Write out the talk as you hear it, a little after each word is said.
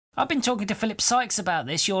I've been talking to Philip Sykes about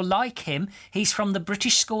this. You're like him. He's from the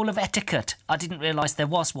British School of Etiquette. I didn't realise there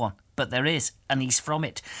was one, but there is, and he's from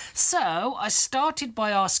it. So I started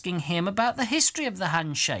by asking him about the history of the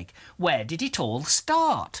handshake. Where did it all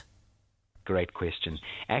start? Great question.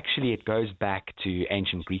 Actually, it goes back to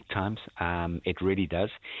ancient Greek times. It really does.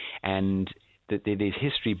 And there's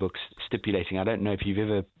history books stipulating, I don't know if you've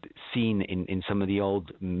ever seen in some of the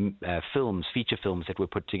old films, feature films that were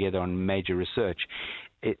put together on major research,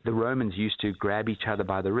 the Romans used to grab each other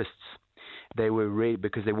by the wrists. They were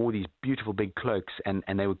because they wore these beautiful big cloaks, and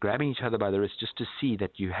they were grabbing each other by the wrists just to see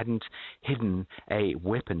that you hadn't hidden a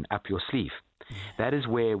weapon up your sleeve. That is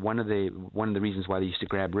where one of the reasons why they used to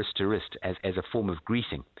grab wrist to wrist as a form of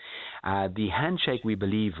greasing. The handshake, we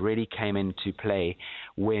believe, really came into play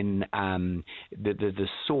when the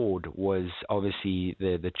sword was obviously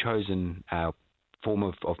the chosen form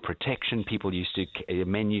of protection.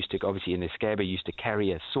 Men used to obviously in the scabbard used to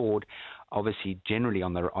carry a sword, obviously generally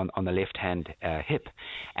on the left hand hip,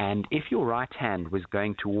 and if your right hand was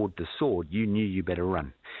going toward the sword, you knew you better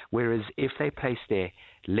run. Whereas if they placed their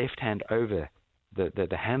left hand over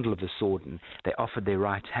the handle of the sword and they offered their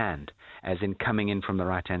right hand, as in coming in from the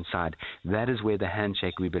right hand side, that is where the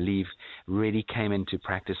handshake, we believe, really came into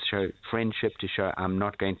practice. Show friendship, to show I'm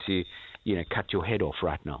not going to cut your head off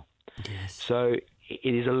right now. Yes. So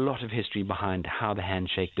it is a lot of history behind how the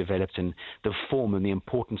handshake developed and the form and the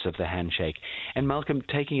importance of the handshake. And Malcolm,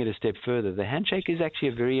 taking it a step further, the handshake is actually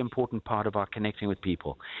a very important part of our connecting with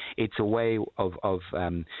people. It's a way of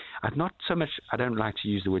not so much, I don't like to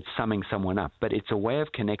use the word summing someone up, but it's a way of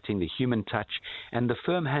connecting, the human touch, and the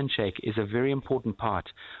firm handshake is a very important part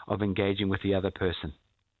of engaging with the other person.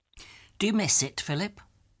 Do you miss it, Philip?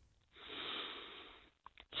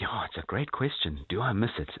 Yeah, it's a great question. Do I miss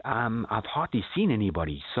it? I've hardly seen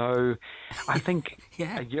anybody, so I think.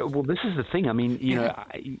 Well, this is the thing. I mean,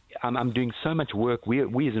 I'm doing so much work. We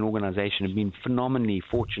as an organisation have been phenomenally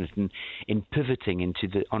fortunate in pivoting into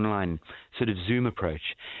the online sort of Zoom approach.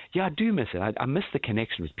 Yeah, I do miss it. I miss the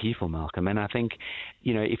connection with people, Malcolm. And I think,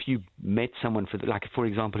 if you met someone for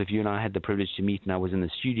example, if you and I had the privilege to meet and I was in the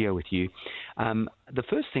studio with you, the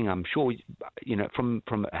first thing I'm sure, from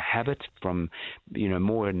a habit, from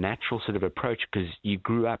more a natural sort of approach, because you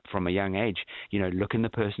grew up from a young age, look in the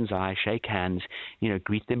person's eye, shake hands,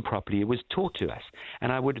 greet them properly. It was taught to us.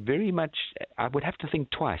 And I would have to think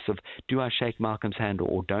twice of, do I shake Malcolm's hand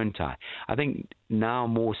or don't I? I think now,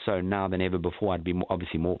 more so now than ever before, I'd be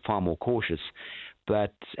far more cautious.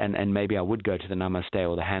 But and maybe I would go to the namaste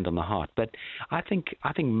or the hand on the heart. But I think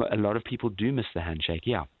a lot of people do miss the handshake,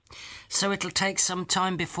 yeah. So it'll take some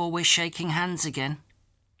time before we're shaking hands again?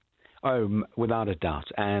 Oh, without a doubt.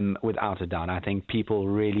 Without a doubt. I think people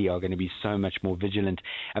really are going to be so much more vigilant.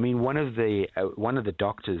 I mean, one of the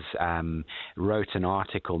doctors wrote an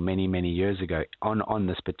article many, many years ago on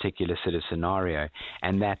this particular sort of scenario,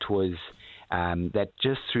 and that was that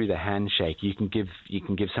just through the handshake you can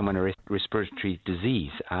give someone a respiratory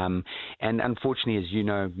disease. And unfortunately, as you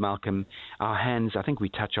know, Malcolm, our hands, I think we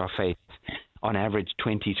touch our face on average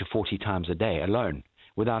 20 to 40 times a day alone,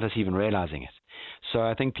 without us even realizing it. So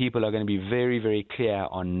I think people are going to be very, very clear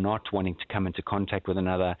on not wanting to come into contact with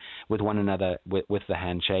one another with the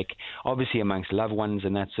handshake. Obviously amongst loved ones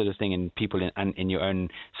and that sort of thing, and people in your own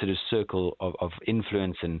sort of circle of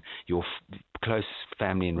influence and your close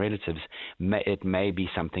family and relatives, it may be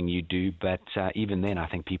something you do, but even then I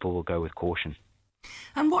think people will go with caution.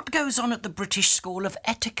 And what goes on at the British School of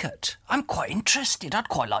Etiquette? I'm quite interested. I'd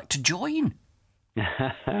quite like to join.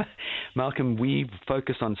 Malcolm, we've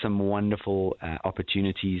focused on some wonderful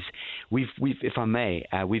opportunities. We've, if I may,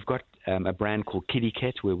 we've got a brand called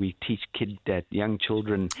Etiquette, where we teach young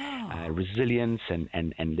children resilience and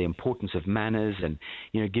the importance of manners, and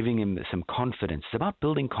giving them some confidence. It's about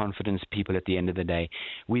building confidence people at the end of the day.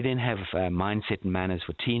 We then have mindset and manners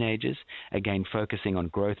for teenagers, again focusing on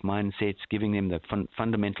growth mindsets, giving them the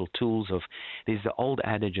fundamental tools of. There's the old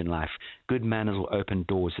adage in life: good manners will open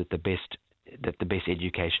doors that the best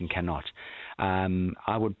education cannot.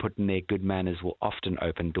 I would put in there, good manners will often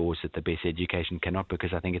open doors that the best education cannot,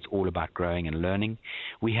 because I think it's all about growing and learning.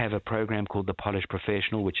 We have a program called The Polished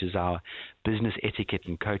Professional, which is our business etiquette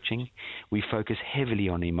and coaching. We focus heavily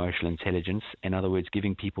on emotional intelligence. In other words,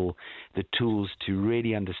 giving people the tools to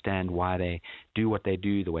really understand why they do what they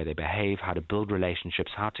do, the way they behave, how to build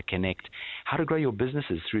relationships, how to connect, how to grow your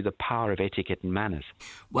businesses through the power of etiquette and manners.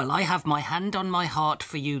 Well, I have my hand on my heart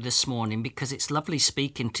for you this morning, because it's lovely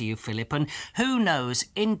speaking to you, Philip. And who knows,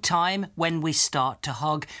 in time, when we start to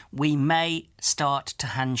hug, we may start to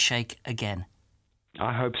handshake again.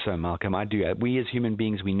 I hope so, Malcolm. I do. We as human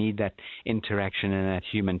beings, we need that interaction and that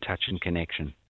human touch and connection.